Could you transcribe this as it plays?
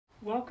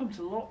Welcome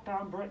to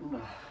Lockdown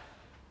Britain.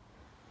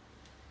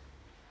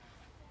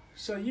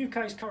 So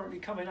UK is currently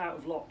coming out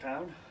of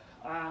lockdown,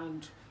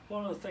 and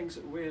one of the things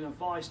that we're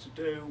advised to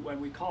do when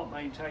we can't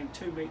maintain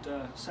 2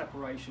 metre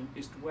separation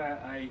is to wear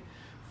a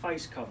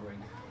face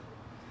covering.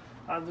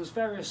 And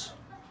there's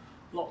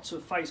lots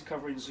of face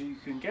coverings that you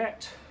can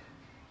get.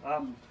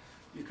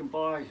 You can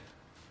buy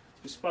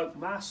bespoke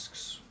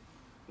masks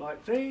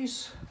like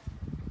these.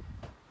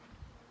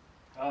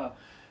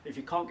 If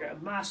you can't get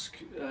a mask,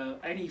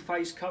 any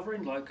face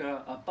covering like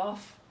a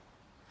buff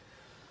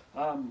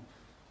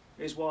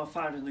is what I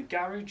found in the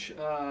garage.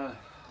 I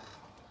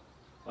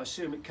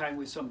assume it came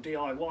with some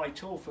DIY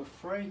tool for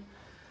free,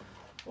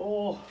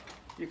 or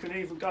you can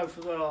even go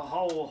for the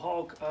whole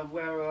hog and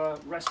wear a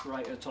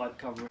respirator type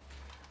covering.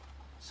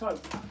 So,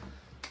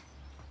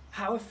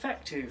 how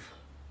effective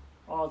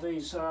are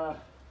these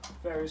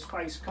various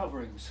face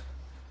coverings?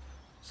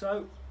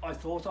 So I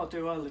thought I'd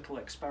do a little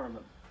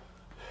experiment.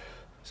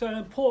 So an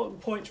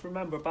important point to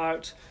remember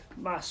about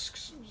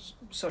masks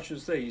such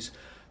as these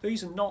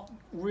are not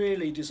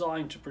really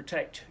designed to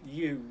protect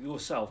you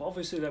yourself.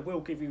 Obviously they will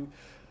give you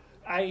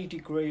a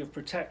degree of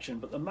protection,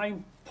 but the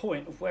main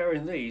point of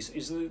wearing these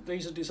is that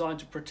these are designed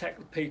to protect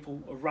the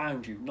people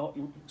around you, not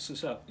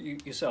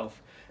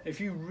yourself.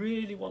 If you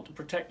really want to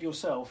protect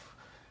yourself,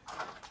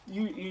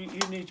 you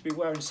need to be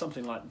wearing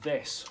something like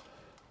this.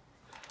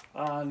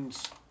 And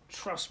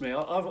trust me,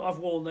 I've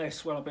worn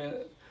this when I've been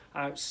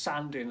out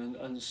sanding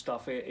and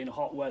stuff in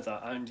hot weather,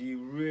 and you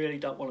really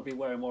don't want to be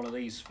wearing one of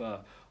these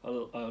for a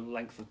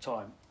length of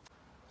time.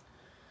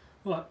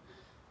 Right,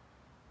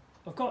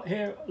 I've got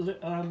here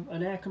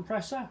an air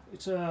compressor.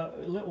 It's a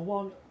little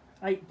one,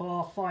 8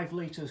 bar, 5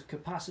 litre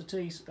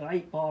capacity.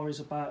 8 bar is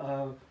about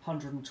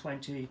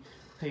 120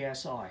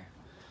 psi,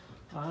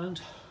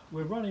 and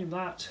we're running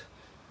that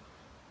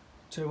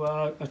to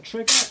a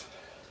trigger,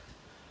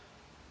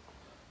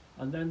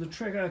 and then the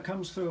trigger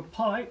comes through a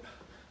pipe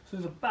through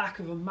the back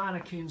of a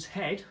mannequin's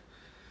head,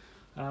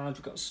 and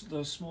we've got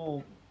the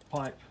small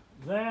pipe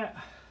there,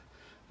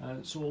 and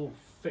it's all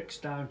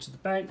fixed down to the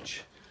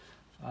bench,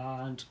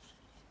 and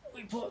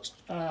we put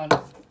an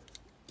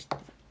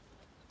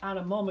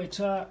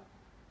anemometer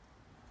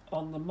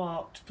on the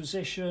marked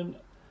position,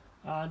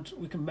 and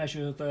we can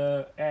measure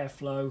the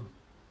airflow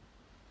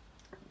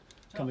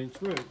coming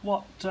through.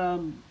 What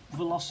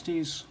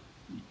velocities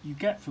you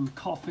get from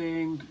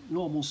coughing,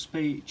 normal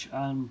speech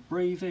and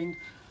breathing,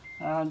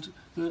 and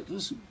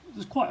there's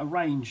quite a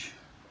range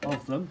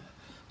of them.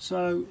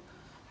 So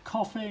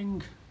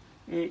coughing,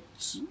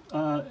 its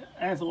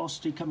air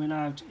velocity coming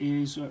out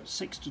is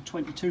 6 to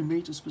 22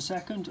 meters per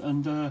second,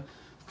 and the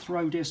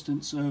throw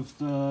distance of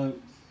the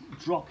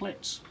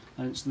droplets,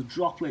 and it's the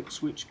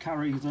droplets which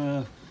carry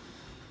the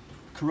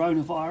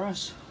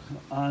coronavirus,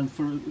 and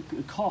for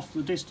a cough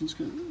the distance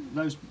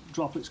those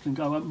droplets can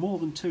go up more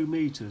than 2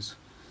 meters.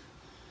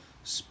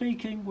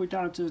 Speaking, we're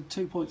down to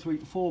 2.3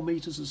 to 4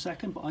 meters a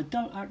second, but I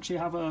don't actually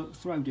have a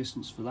throw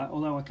distance for that,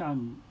 although you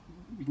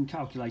can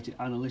calculate it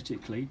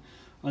analytically.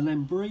 And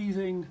then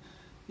breathing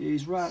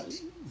is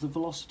the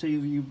velocity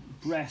of your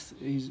breath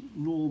is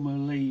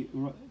normally,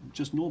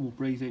 just normal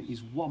breathing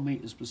is 1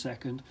 meters per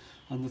second,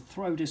 and the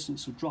throw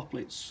distance of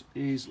droplets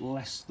is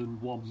less than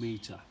 1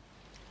 meter.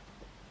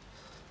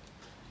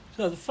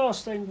 So the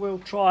first thing we'll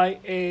try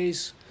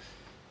is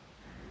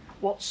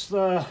what's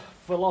the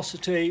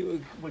velocity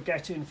we're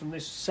getting from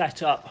this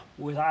setup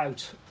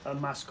without a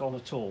mask on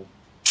at all.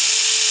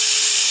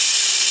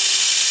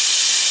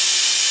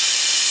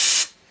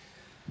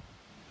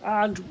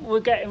 And we're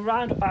getting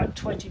around about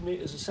 20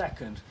 meters a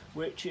second,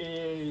 which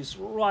is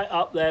right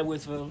up there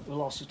with the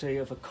velocity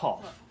of a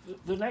cough.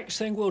 The next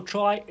thing we'll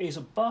try is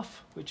a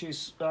buff, which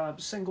is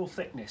single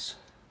thickness.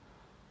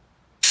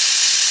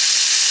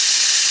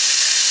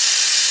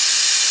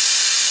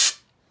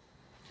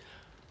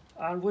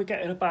 And we're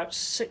getting about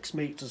 6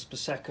 meters per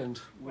second.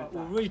 We'll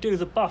redo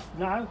the buff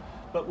now,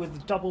 but with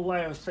the double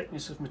layer of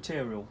thickness of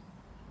material.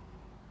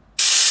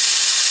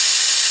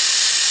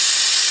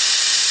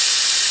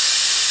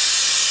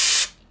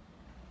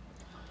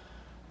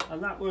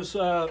 And that was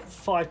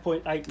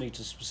 5.8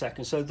 meters per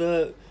second. So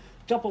the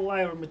double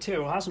layer of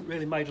material hasn't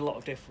really made a lot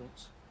of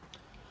difference.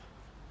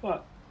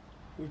 But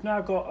we've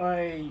now got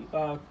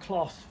a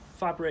cloth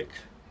fabric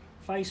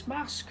face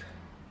mask,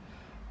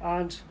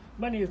 and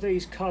many of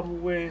these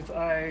come with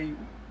a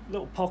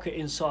little pocket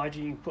inside,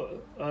 and you can put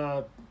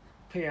a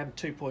PM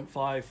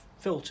 2.5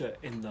 filter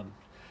in them.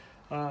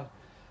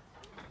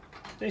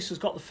 This has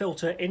got the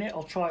filter in it.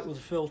 I'll try it with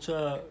the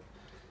filter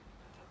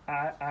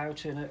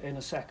out in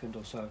a second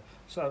or so.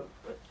 So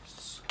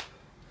let's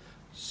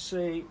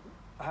see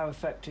how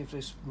effective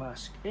this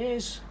mask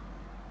is.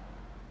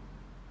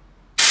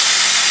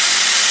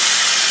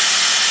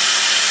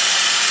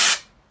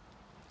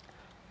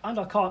 And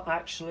I can't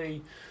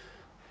actually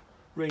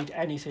read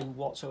anything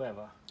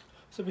whatsoever.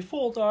 So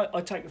before I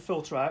take the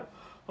filter out,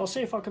 I'll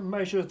see if I can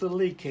measure the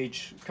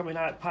leakage coming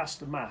out past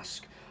the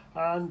mask.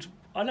 And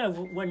I know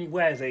when you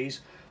wear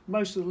these,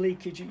 most of the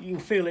leakage, you can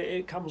feel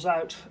it comes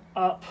out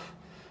up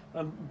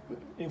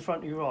in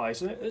front of your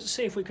eyes. Let's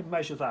see if we can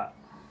measure that.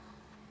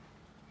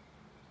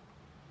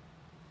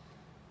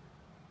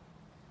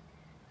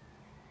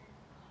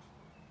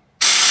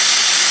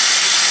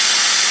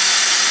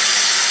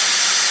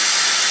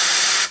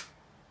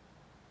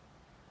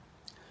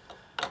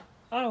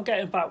 And I'm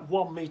getting about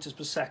 1 meters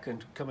per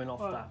second coming off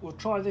that. We'll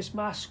try this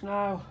mask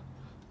now,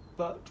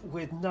 but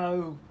with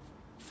no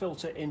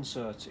filter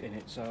insert in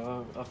it.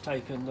 So I've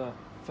taken the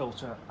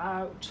filter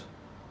out.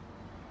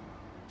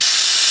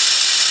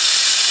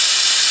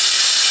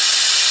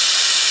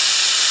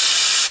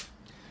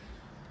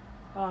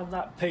 And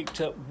that peaked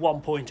at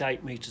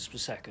 1.8 meters per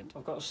second.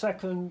 I've got a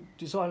second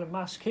designer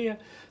mask here.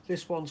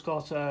 This one's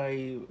got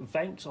a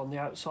vent on the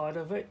outside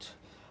of it,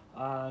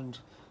 and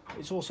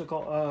it's also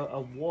got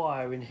a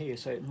wire in here,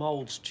 so it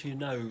moulds to your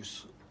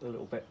nose a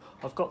little bit.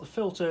 I've got the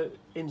filter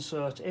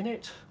insert in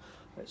it.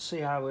 Let's see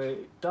how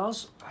it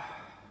does.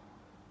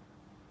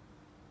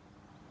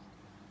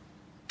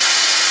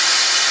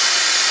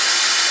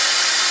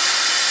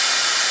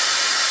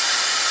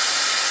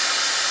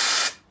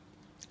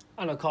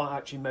 And I can't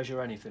actually measure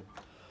anything.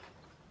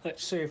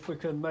 Let's see if we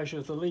can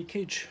measure the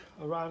leakage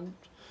around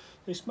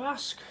this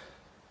mask.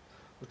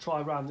 We'll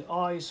try around the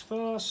eyes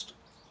first.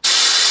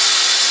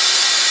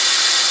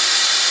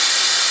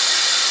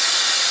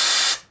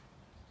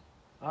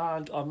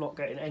 And I'm not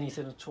getting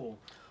anything at all.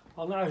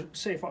 I'll now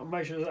see if I can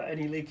measure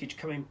any leakage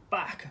coming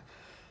back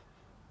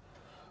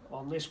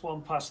on this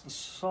one past the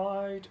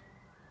side.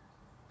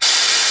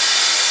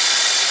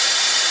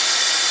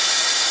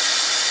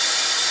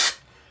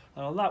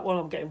 And on that one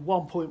I'm getting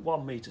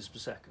 1.1 meters per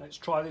second. Let's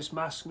try this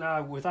mask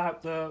now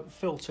without the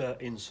filter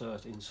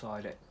insert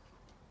inside it.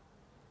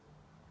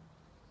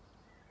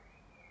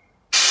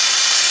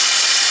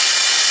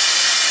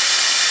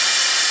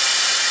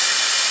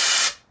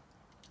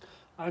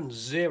 And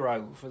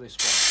 0 for this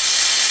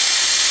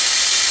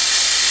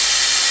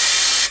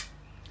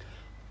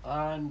one.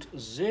 And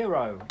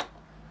 0.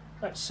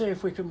 Let's see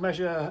if we can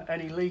measure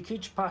any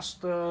leakage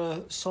past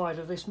the side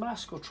of this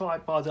mask. We'll try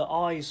it by the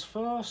eyes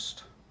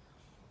first.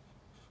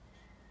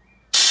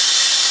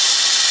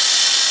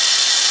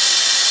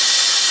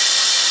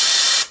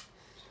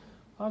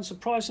 And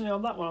surprisingly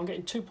on that one I'm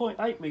getting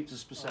 2.8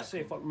 meters per second. Let's see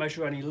if I can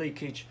measure any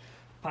leakage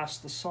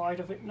past the side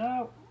of it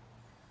now.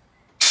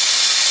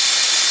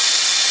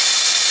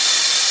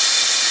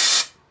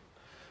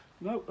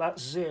 Nope,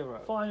 that's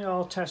 0. Finally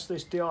I'll test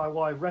this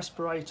DIY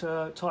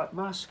respirator type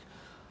mask.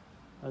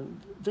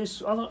 And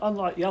this,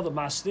 unlike the other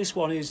masks, this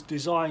one is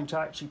designed to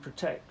actually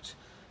protect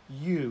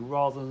you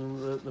rather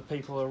than the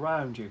people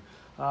around you.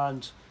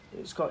 And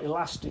it's got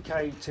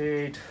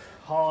elasticated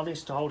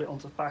harness to hold it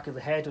onto the back of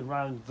the head and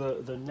around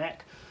the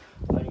neck,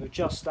 and you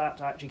adjust that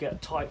to actually get a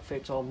tight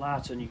fit on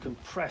that, and you can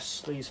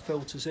press these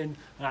filters in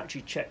and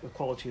actually check the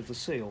quality of the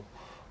seal.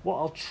 What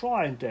I'll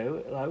try and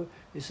do though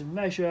is to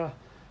measure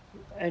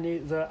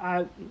the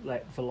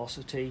outlet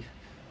velocity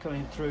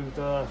coming through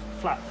the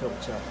flat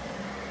filter.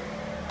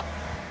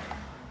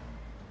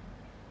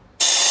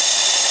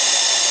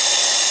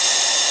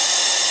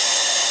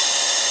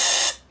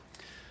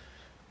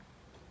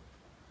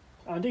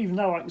 And even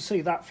though I can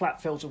see that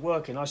flat filter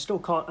working, I still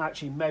can't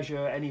actually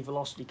measure any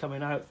velocity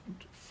coming out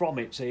from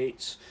it. So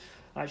it's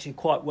actually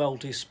quite well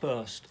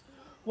dispersed.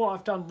 What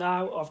I've done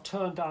now, I've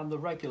turned down the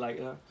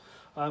regulator,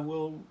 and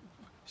we'll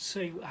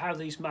see how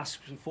these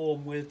masks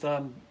perform with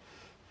a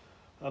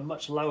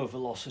much lower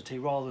velocity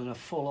rather than a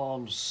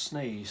full-on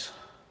sneeze.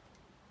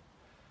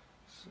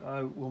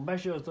 So we'll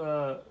measure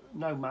the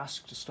no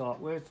mask to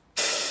start with.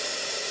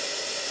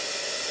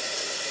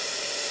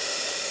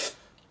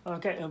 I'm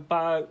getting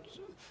about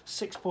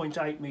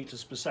 6.8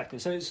 meters per second.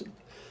 So it's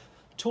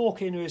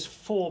talking is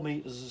 4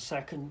 meters a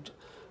second.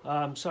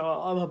 So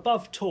I'm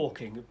above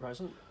talking at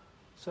present.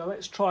 So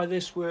let's try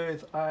this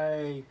with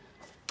a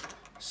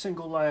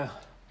single layer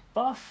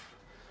buff.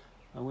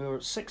 And we were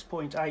at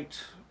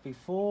 6.8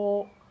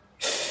 before.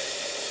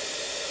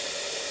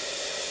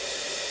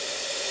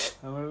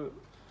 And we're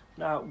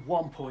now at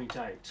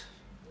 1.8.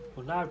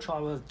 We'll now try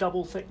with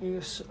double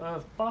thickness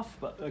of buff,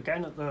 but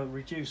again at the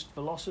reduced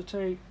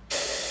velocity.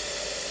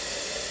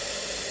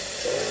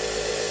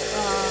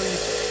 And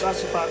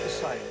that's about the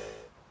same.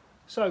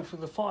 So for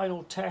the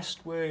final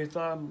test with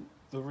the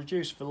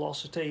reduced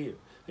velocity,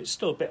 it's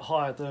still a bit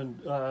higher than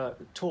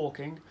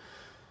talking.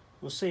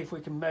 We'll see if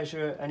we can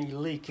measure any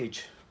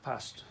leakage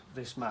past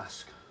this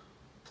mask.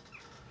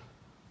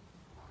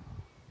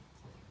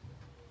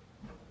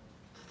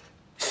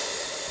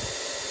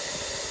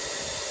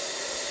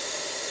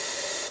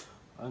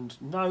 And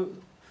no,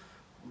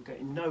 I'm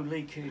getting no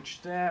leakage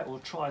there. We'll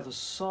try the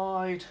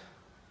side.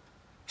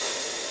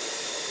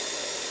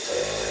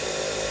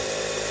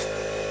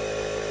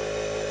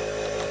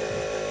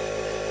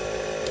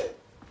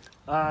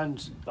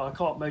 And I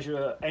can't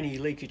measure any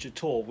leakage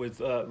at all with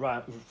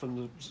from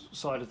the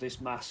side of this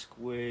mask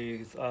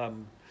with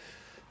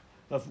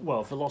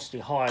well, velocity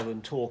higher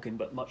than talking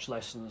but much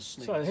less than a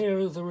sneeze. So here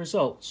are the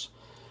results.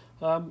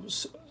 A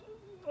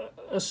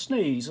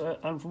sneeze,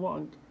 and from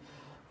what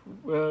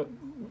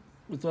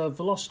with the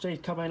velocity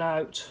coming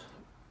out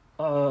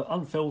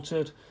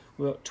unfiltered,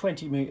 we're at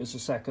 20 meters a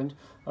second,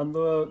 and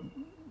the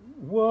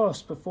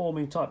worst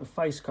performing type of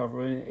face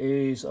covering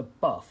is a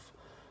buff,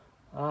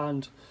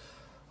 and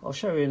I'll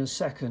show you in a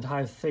second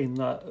how thin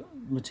that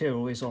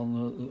material is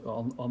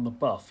on the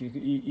buff.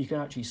 You can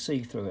actually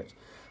see through it,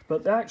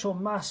 but the actual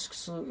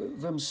masks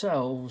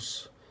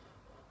themselves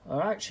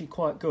are actually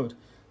quite good.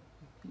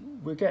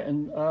 We're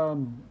getting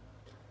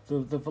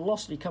the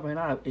velocity coming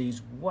out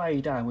is way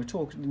down. We're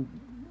talking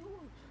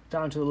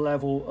down to the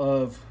level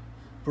of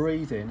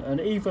breathing,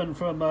 and even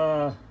from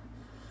the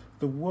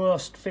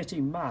worst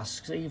fitting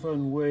masks,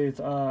 even with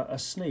a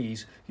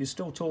sneeze, you're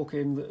still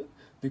talking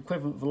the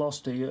equivalent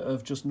velocity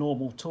of just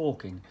normal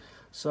talking.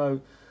 So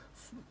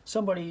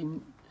somebody,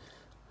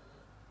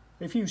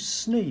 if you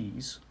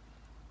sneeze,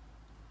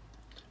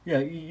 yeah,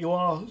 you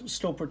are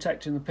still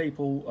protecting the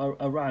people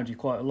around you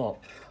quite a lot.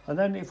 And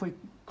then if we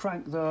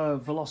crank the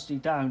velocity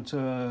down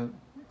to,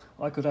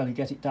 I could only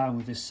get it down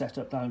with this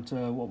setup down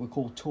to what we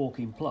call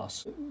talking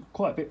plus,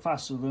 quite a bit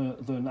faster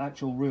than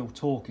actual real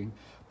talking,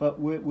 but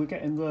we're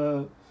getting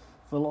the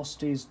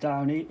velocities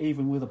down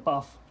even with a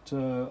buff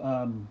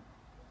to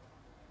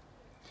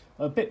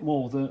a bit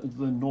more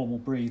than normal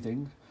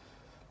breathing,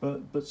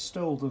 but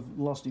still the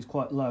velocity is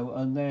quite low.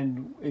 And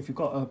then if you've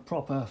got a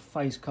proper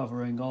face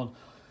covering on,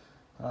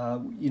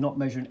 you're not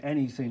measuring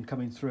anything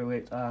coming through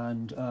it,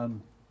 and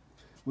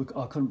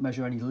I couldn't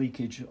measure any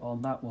leakage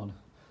on that one.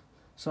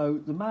 So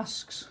the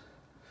masks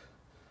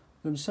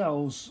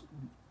themselves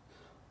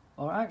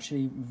are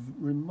actually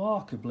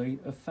remarkably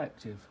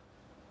effective.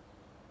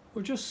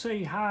 We'll just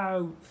see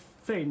how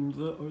thin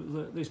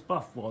this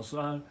buff was.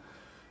 You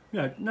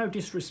know, no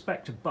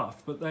disrespect to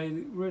Buff, but they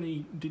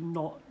really did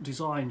not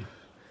design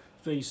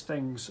these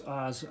things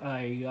as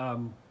a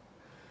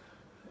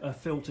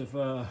filter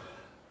for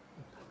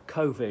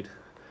COVID.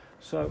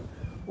 So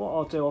what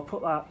I'll do, I'll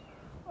put that,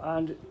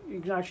 and you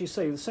can actually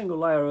see the single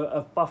layer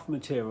of buff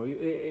material.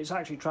 It's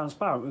actually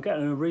transparent. We're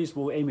getting a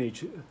reasonable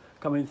image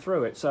coming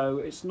through it, so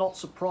it's not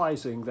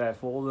surprising,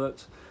 therefore,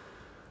 that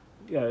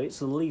it's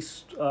the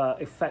least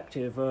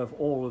effective of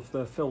all of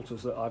the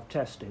filters that I've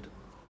tested.